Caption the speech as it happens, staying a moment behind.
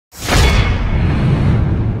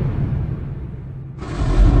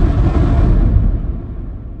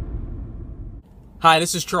Hi,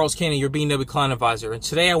 this is Charles Cannon, your BMW Client Advisor, and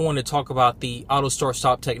today I want to talk about the auto start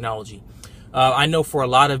stop technology. I know for a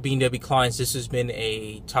lot of BMW clients this has been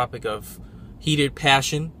a topic of heated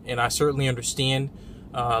passion, and I certainly understand.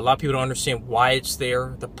 A lot of people don't understand why it's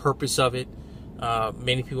there, the purpose of it.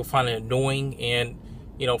 Many people find it annoying, and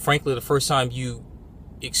frankly, the first time you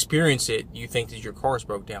experience it, you think that your car's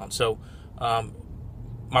broke down. So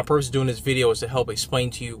my purpose of doing this video is to help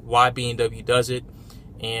explain to you why BMW does it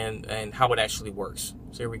and how it actually works.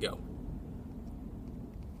 So here we go.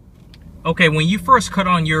 Okay, when you first cut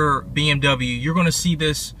on your BMW, you're going to see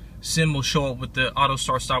this symbol show up with the auto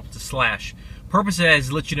start stop with the slash. Purpose of that is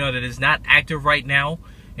to let you know that it's not active right now,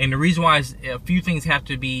 and the reason why is a few things have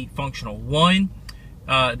to be functional. One,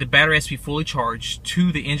 the battery has to be fully charged.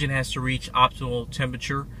 Two, the engine has to reach optimal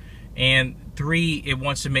temperature, and three, it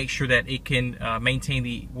wants to make sure that it can maintain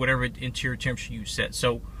the whatever interior temperature you set.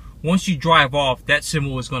 So once you drive off, that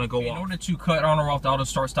symbol is going to go off. In order to cut on or off the auto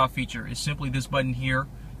start stop feature, it's simply this button here.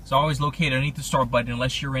 It's always located underneath the start button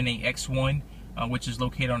unless you're in a X1, which is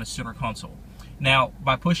located on the center console. Now,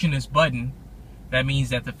 by pushing this button, that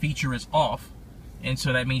means that the feature is off, and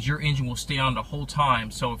so that means your engine will stay on the whole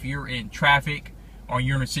time. So if you're in traffic or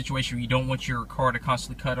you're in a situation where you don't want your car to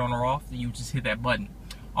constantly cut on or off, then you just hit that button.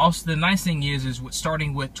 Also, the nice thing is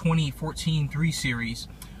starting with 2014 3 Series,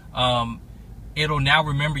 it'll now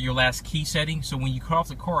remember your last key setting. So when you cut off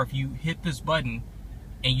the car, if you hit this button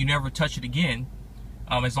and you never touch it again,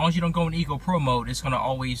 as long as you don't go in Eco Pro mode, it's going to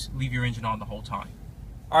always leave your engine on the whole time.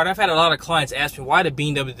 All right, I've had a lot of clients ask me, why did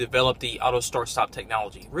BMW develop the auto start stop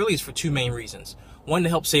technology? Really, it's for two main reasons. One, to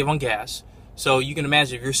help save on gas. So you can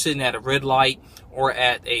imagine if you're sitting at a red light or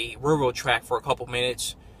at a railroad track for a couple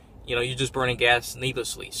minutes, you're just burning gas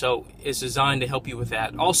needlessly. So it's designed to help you with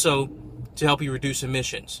that. Also, to help you reduce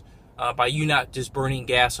emissions. By you not just burning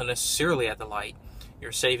gas unnecessarily at the light,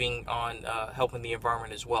 you're saving on helping the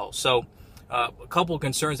environment as well. So a couple of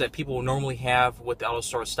concerns that people normally have with the auto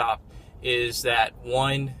start stop is that,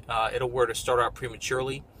 one, it'll wear to start out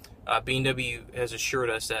prematurely. BMW has assured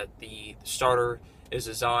us that the starter is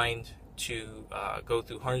designed to go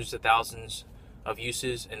through hundreds of thousands of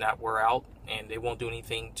uses and not wear out, and it won't do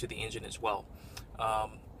anything to the engine as well.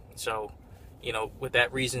 So with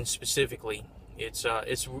that reason specifically, it's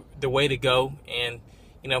the way to go. And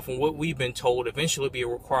from what we've been told, eventually it'll be a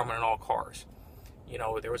requirement in all cars.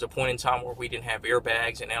 There was a point in time where we didn't have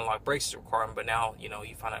airbags and analog brakes as a requirement, but now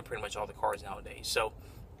you find out in pretty much all the cars nowadays. So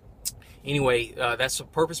anyway, that's the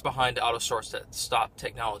purpose behind the auto start stop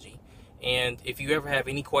technology. And if you ever have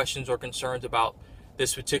any questions or concerns about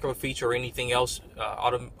this particular feature or anything else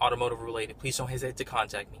automotive related, please don't hesitate to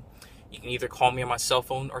contact me. You can either call me on my cell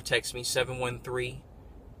phone or text me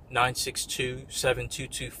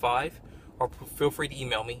 713-962-7225, or feel free to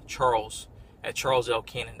email me,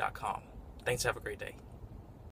 charles@charleslcannon.com. Thanks. Have a great day.